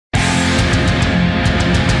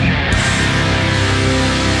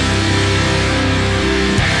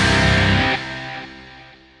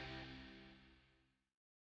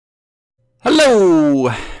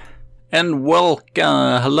Hello and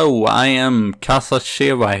welcome. Hello, I am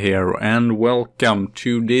Kasacheva here and welcome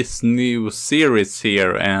to this new series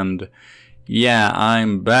here. And yeah,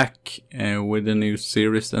 I'm back with a new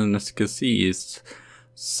series, and as you can see, it's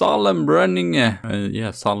Salem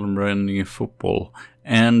Rönninge, Salem Rönninge football.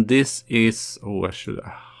 And this is,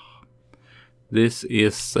 this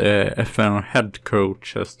is FM head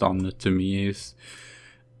coach has done it to me.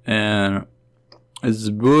 It's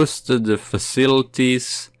boosted the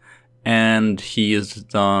facilities, and he has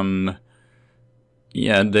done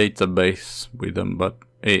database with them, but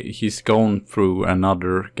he's gone through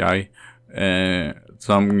another guy,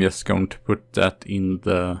 so I'm just going to put that in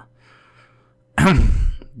the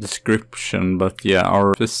description. But yeah,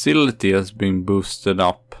 our facility has been boosted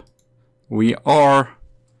up. They are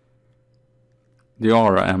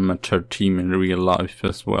an amateur team in real life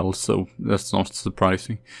as well, so that's not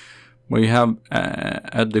surprising. We have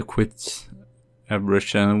adequate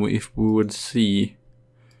average, and if we would see,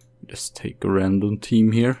 just take a random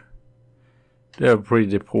team here. They're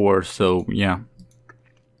pretty poor, so yeah.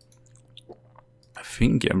 I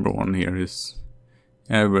think everyone here is,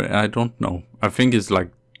 I don't know. I think it's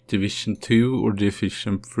like Division 2 or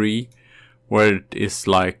Division 3, where it is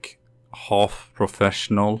like half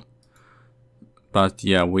professional. But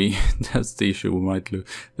yeah, that's the issue, we might lose.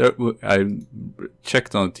 I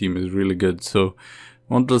checked on the team, is really good, so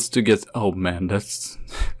want us to get, oh man, that's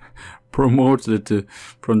promoted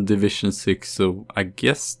from Division 6, so I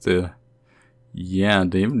guess they're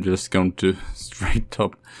just going to straight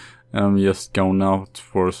up. I'm just going out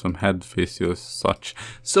for some head physio as such.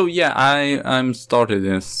 So yeah, I'm started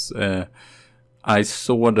this, I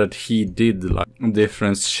saw that he did like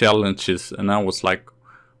different challenges, and I was like,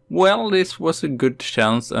 well, this was a good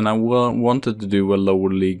chance, and I wanted to do a lower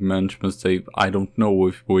league management save. I don't know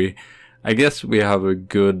if I guess we have a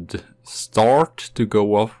good start to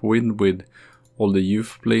go off with all the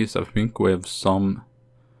youth players. I think we have some,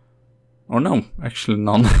 oh no, actually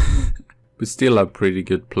none. We still have pretty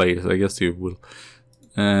good players, I guess you will.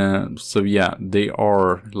 So yeah, they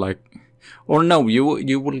are like, or no, you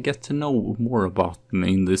will get to know more about them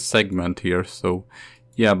in this segment here, so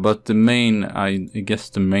yeah, but the main, I guess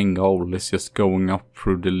the main goal is just going up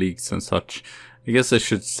through the leagues and such. I guess I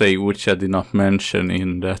should say, which I did not mention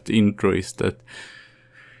in that intro, is that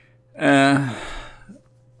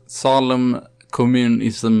Salem Commune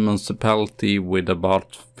is a municipality with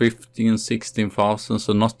about 16,000,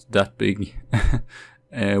 so not that big.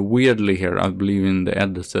 Weirdly here, I believe in the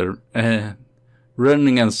editor,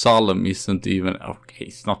 Rönninge-Salem isn't even, okay,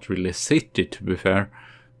 it's not really a city to be fair.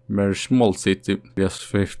 Very small city, just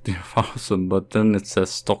 50,000, but then it says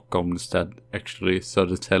Stockholm instead. Actually,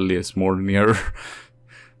 Södertälje is more near,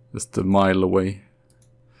 just a mile away.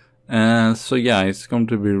 So yeah, it's going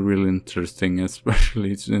to be really interesting,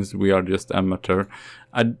 especially since we are just amateur.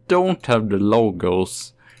 I don't have the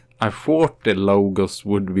logos. I thought the logos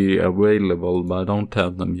would be available, but I don't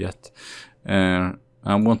have them yet.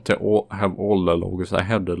 I want to have all the logos. I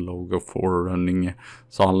have the logo for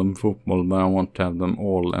Rönninge-Salem football, but I want to have them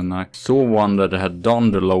all. And I saw one that had done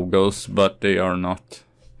the logos, but they are not.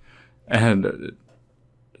 And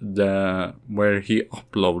where he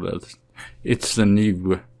uploaded, it's a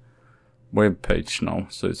new web page now,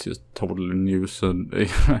 so it's just totally new. So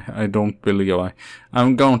I don't believe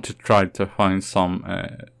I'm going to try to find some.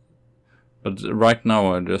 But right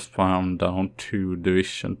now I just found down to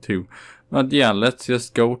Division 2. But yeah, let's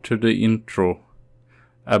just go to the intro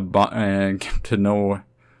about get to know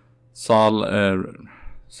Salem's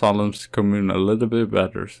commune a little bit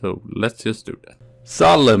better. So let's just do that.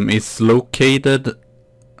 Salem is located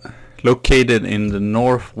in the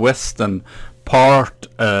northwestern part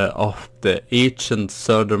of the ancient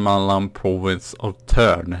Söderman province of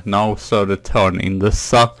Törn, now Södertörn, in the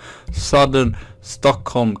southern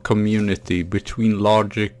Stockholm community between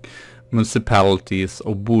larger municipalities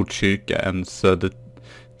of Botkyrka and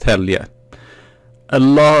Södertälje. A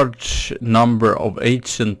large number of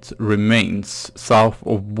ancient remains south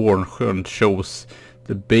of Bornsjön shows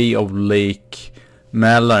the bay of Lake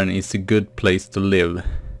Mälaren is a good place to live.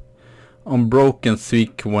 Unbroken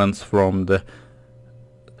sequence from the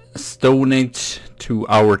Stone Age to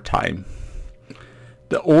our time.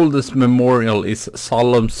 The oldest memorial is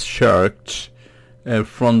Salem's Church,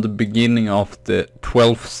 from the beginning of the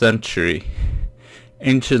 12th century.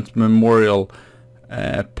 Ancient memorial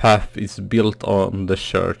path is built on the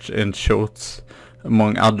church and shows,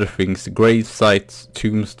 among other things, grave sites,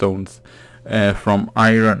 tombstones from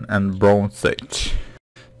Iron and Bronze Age.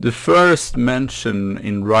 The first mention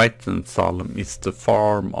in writing Salem is the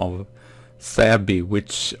farm of Säby,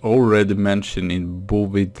 which already mentioned in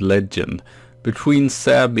Botvids legend. Between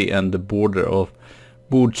Säby and the border of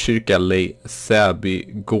Botkyrka lay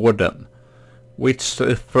Söderby Gård, which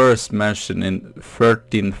was first mentioned in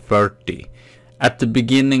 1330. At the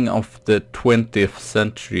beginning of the 20th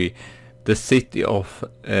century, the city of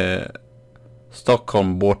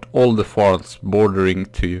Stockholm bought all the farms bordering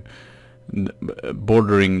the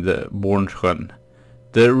Bornsjön.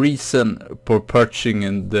 The reason for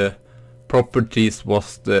purchasing the properties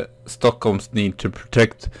was the Stockholm's need to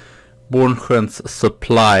protect Bornsjön's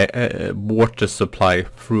water supply.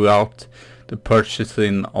 Throughout the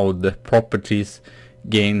purchasing of the properties,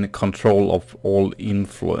 gain control of all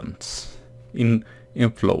inflows.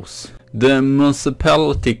 The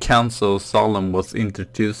municipality council of Salem was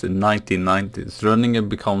introduced in 1990s. Rönninge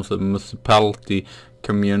becomes a municipality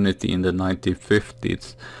community in the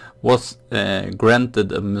 1950s. Was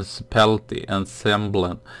granted a municipality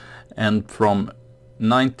ensemble, and from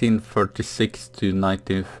 1936 to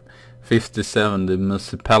 1957 the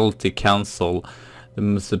municipality council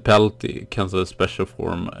special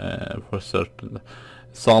form for certain.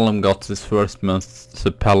 Salem got its first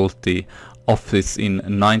municipality office in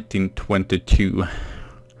 1922.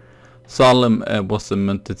 Salem was a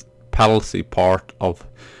municipality part of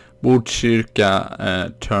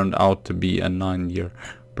Botkyrka, turned out to be a 9-year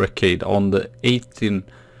blockade. On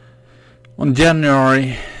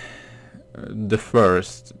January the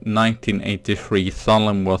 1st, 1983,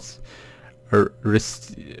 Salem was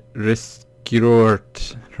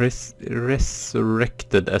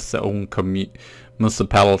resurrected as their own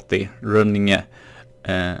municipality. Rönninge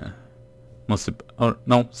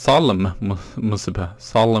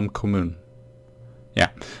Salem kommun. Yeah.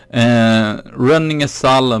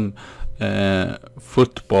 Rönninge-Salem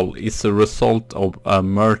football is a result of a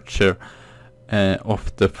merger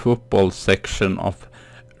of the football section of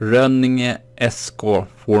Rönninge SK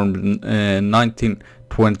formed in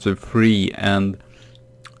 1923 and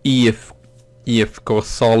IFK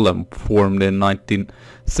Salem formed in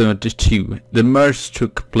 1972. The merge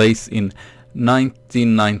took place in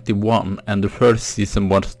 1991 and the first season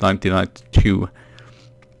was 1992.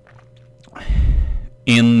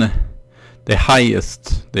 In the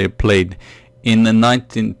highest they played in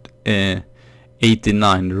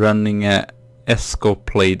 1989, Rönninge SK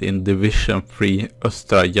played in Division 3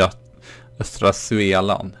 Östra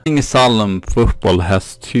Svealand. Rönninge-Salem football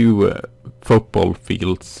has two football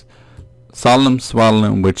fields.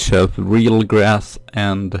 Salem-Svallen, which has real grass,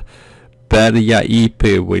 and Berga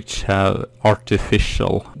IP, which have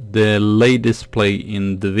artificial. The ladies play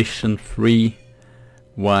in Division 3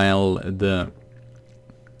 while the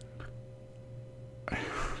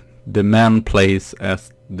man plays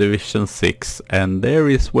as Division 6, and there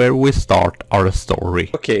is where we start our story.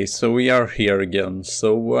 Okay, so we are here again.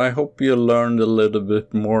 So I hope you learned a little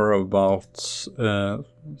bit more about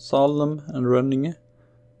Salem and Rönninge.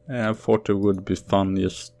 I thought it would be fun,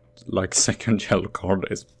 just like second yellow card.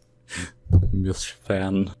 I'm just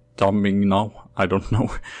fan dumbing now, I don't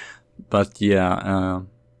know. But yeah,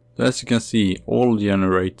 as you can see, all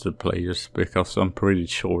generated players, because I'm pretty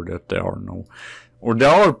sure that there are no, or there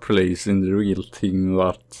are players in the real team,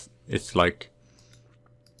 but it's like,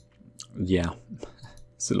 yeah,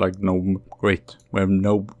 it's like no, great, we have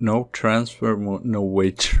no transfer, no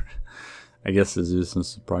wager. I guess this isn't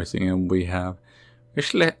surprising, and we have,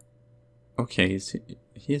 actually, okay,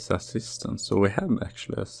 he's assistant, so we have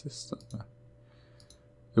actually assistant.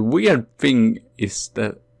 The weird thing is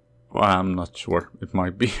that, well, I'm not sure, it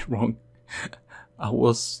might be wrong. I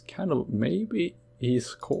was kind of, maybe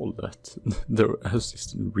he's called that, the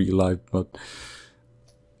assistant in real life, but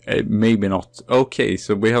maybe not. Okay,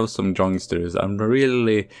 so we have some youngsters. I'm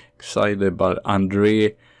really excited about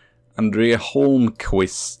Andrea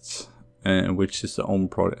Holmqvist, which is the own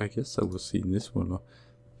product. I guess I will see this one.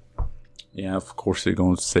 Yeah, of course they're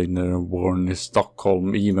going to say they're born in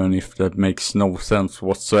Stockholm, even if that makes no sense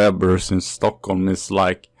whatsoever, since Stockholm is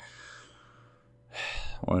like,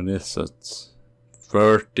 what is it,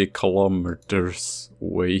 30 kilometers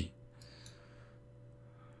away,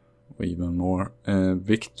 or even more.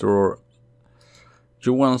 Victor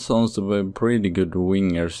Johansson's a pretty good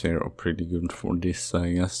wingers here, or pretty good for this,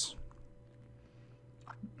 I guess.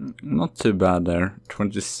 Not too bad there,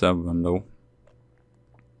 27 though.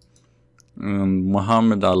 And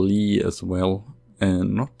Muhammad Ali as well,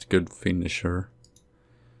 and not good finisher.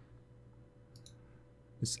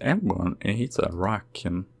 Is everyone, he's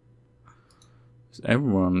Iraqi. Is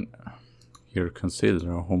everyone here considered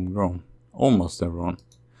a homegrown? Almost everyone.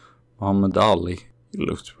 Muhammad Ali, he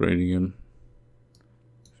looks pretty good.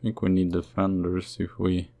 I think we need defenders if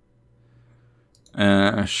we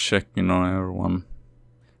Checking on everyone.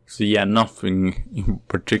 So yeah, nothing in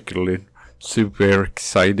particularly super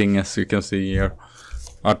exciting as you can see here.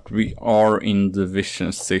 But we are in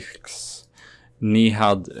Division 6. Ni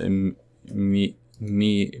had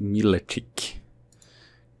Miletic.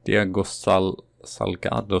 Diego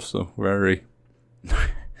Salgado, so very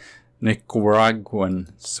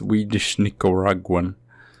Nicaraguan, Swedish Nicaraguan.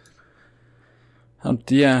 And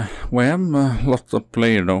yeah, we have lots of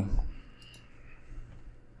players though.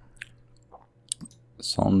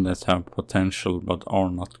 Some that have potential but are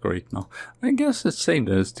not great now. I guess I'd say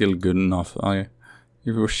that it's still good enough.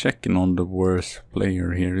 If we're checking on the worst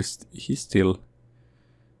player here, he's still...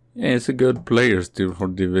 Yeah, he's a good player still for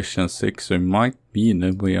Division 6, so it might be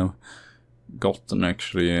that we have gotten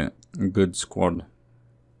actually a good squad.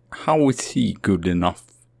 How is he good enough?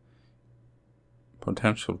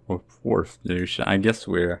 Potential for 4th division. I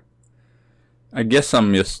guess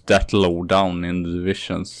I'm just that low down in the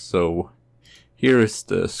divisions, so here is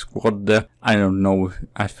the squad depth. I don't know,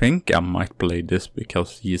 I think I might play this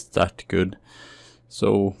because he's that good.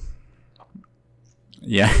 So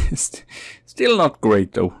yeah, still not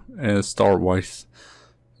great though, star wise.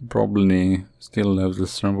 Probably still have the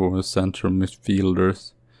central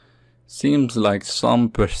midfielders. Seems like some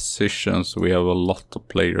positions we have a lot of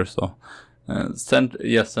players, so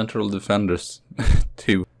central defenders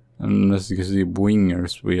too. And as you can see,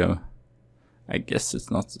 wingers we have. I guess it's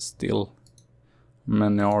not still. How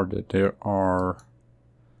many are there? There are.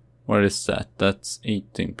 What is that? That's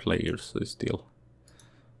 18 players, so still.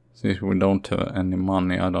 Since we don't have any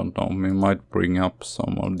money, I don't know. We might bring up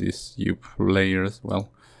some of these youth players as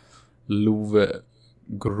well. Love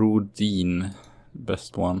Grodin,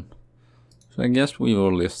 best one. So I guess we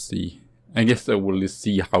will just see. I guess I will just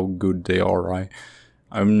see how good they are.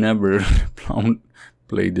 I've never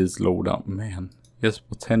played this low down. Man, yes,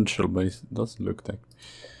 potential, but it doesn't look like.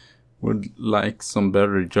 Would like some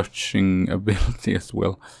better judging ability as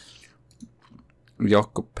well.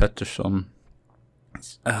 Jakob Pettersson.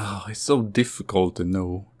 It's so difficult to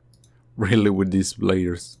know, really, with these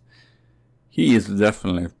players. He is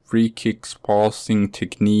definitely free kicks, passing,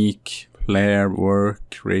 technique, flair,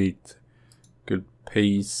 work rate, good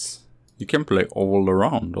pace. You can play all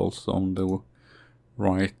around also on the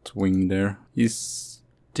right wing there. He's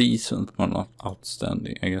decent but not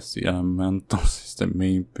outstanding. I guess, yeah, Mentos is the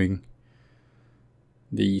main thing.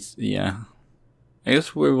 These, yeah. I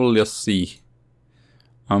guess we will just see.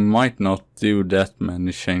 I might not do that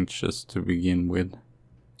many changes to begin with.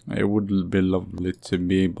 It would be lovely to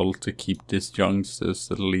be able to keep these youngsters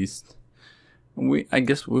at least. I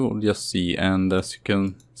guess we will just see, and as you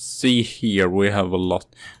can see here, we have a lot.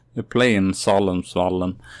 We play in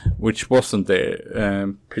Salemsvallen, which wasn't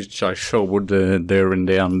the pitch I showed there in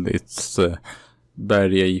the end. It's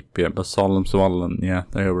Berga IP, but Salemsvallen, yeah,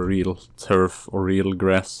 they have a real turf or real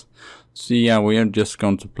grass. So yeah, we are just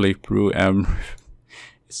going to play through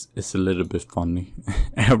it's a little bit funny.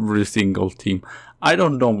 Every single team. I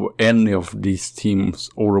don't know any of these teams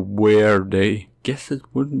or where they... Guess it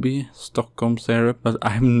would be Stockholm's area, but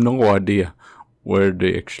I have no idea where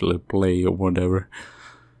they actually play or whatever.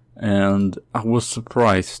 And I was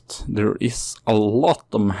surprised. There is a lot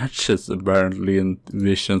of matches apparently in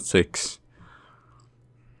Division 6.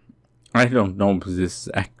 I don't know if this is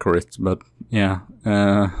accurate, but yeah.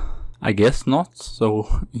 I guess not.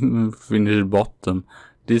 So even finish bottom.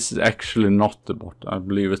 This is actually not the bottom. I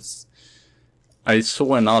believe it's... I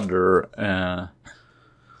saw another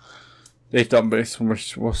database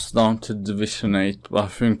which was down to Division 8, but I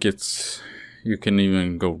think it's... You can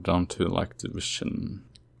even go down to like Division...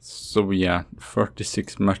 So yeah,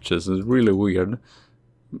 36 matches is really weird.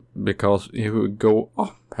 Because if we go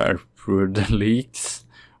up here through the leagues,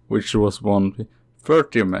 which was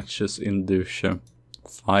 30 matches in Division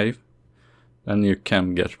 5, then you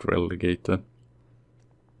can get relegated.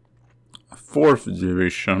 4th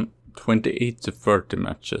division, 28 to 30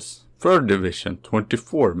 matches. 3rd division,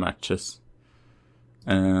 24 matches.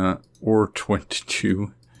 Or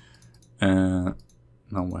 22. Now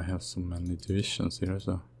I have so many divisions here,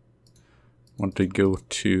 so want to go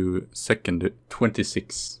to 2nd,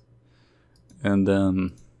 26. And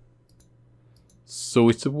then, so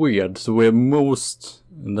it's weird. So we have most,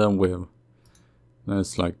 and then we have,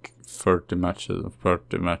 it's like 30 matches,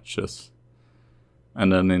 30 matches.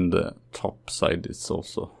 And then in the top side it's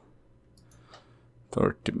also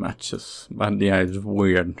 30 matches. But yeah, it's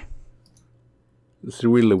weird. It's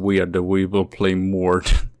really weird that we will play more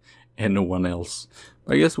than anyone else.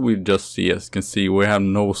 But I guess we just see, as you can see, we have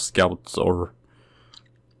no scouts or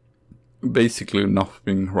basically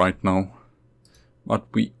nothing right now. But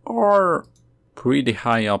we are pretty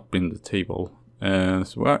high up in the table.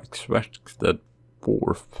 So I expected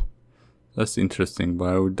 4th. That's interesting,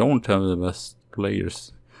 but we don't have the best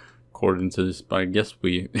players according to this, but I guess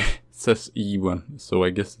it says even, so I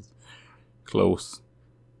guess it's close.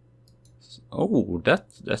 Oh,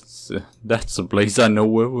 that's a place I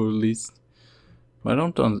know of at least. But I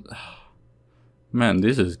don't man,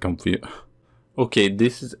 this is confusing. Okay,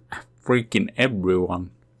 this is freaking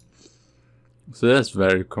everyone. So that's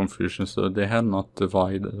very confusing. So they had not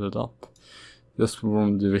divided it up. Just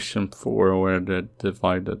from Division 4 where they're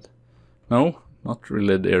divided. No, not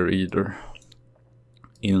really there either.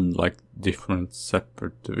 In like different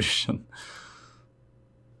separate division.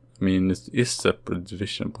 I mean, it is separate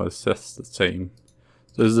division, but it says the same.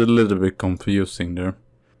 So it's a little bit confusing there.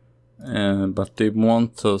 But they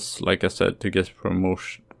want us, like I said, to get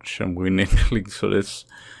promotion winning league. So this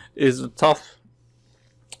is a tough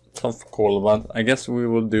call, but I guess we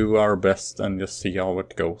will do our best and just see how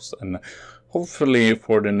it goes. And hopefully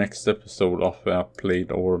for the next episode of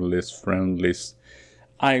Played all these friendlies,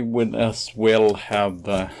 I would as well have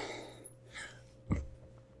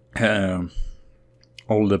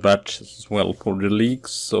all the batches as well for the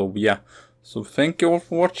leagues. So yeah, so thank you all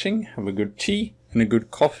for watching. Have a good tea and a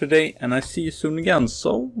good coffee day, and I see you soon again.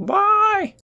 So bye.